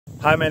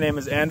Hi, my name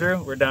is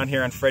Andrew. We're down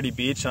here on Freddy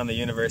Beach on the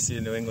University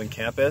of New England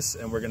campus,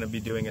 and we're going to be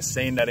doing a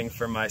seine netting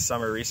for my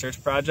summer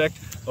research project.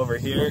 Over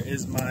here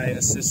is my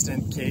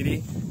assistant,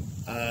 Katie.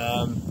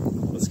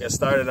 Let's get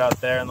started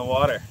out there in the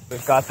water.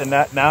 We've got the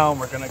net now, and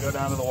we're going to go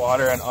down to the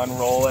water and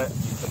unroll it,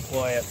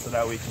 deploy it so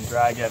that we can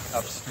drag it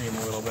upstream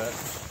a little bit.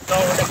 So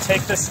we're going to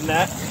take this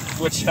net,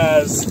 which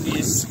has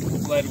these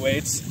lead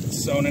weights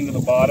sewn into the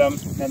bottom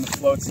and the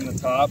floats in the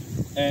top,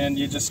 and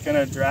you're just going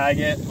to drag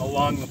it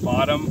along the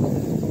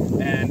bottom,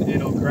 and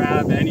it'll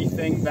grab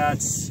anything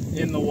that's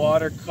in the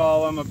water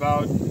column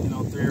about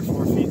 3 or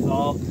 4 feet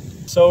tall.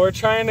 So we're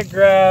trying to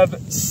grab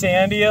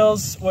sand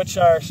eels, which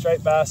are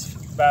striped bass.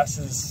 Bass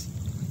is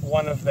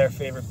one of their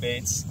favorite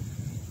baits.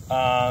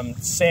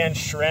 Sand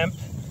shrimp,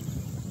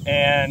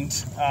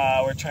 and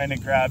we're trying to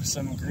grab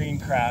some green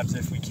crabs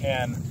if we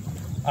can.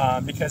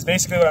 Because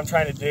basically what I'm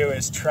trying to do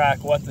is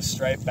track what the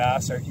striped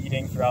bass are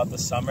eating throughout the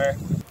summer.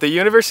 The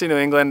University of New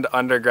England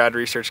undergrad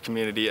research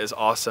community is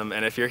awesome,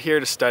 and if you're here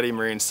to study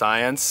marine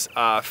science,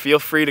 feel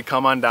free to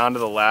come on down to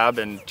the lab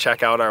and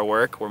check out our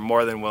work. We're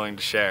more than willing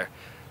to share.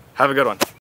 Have a good one.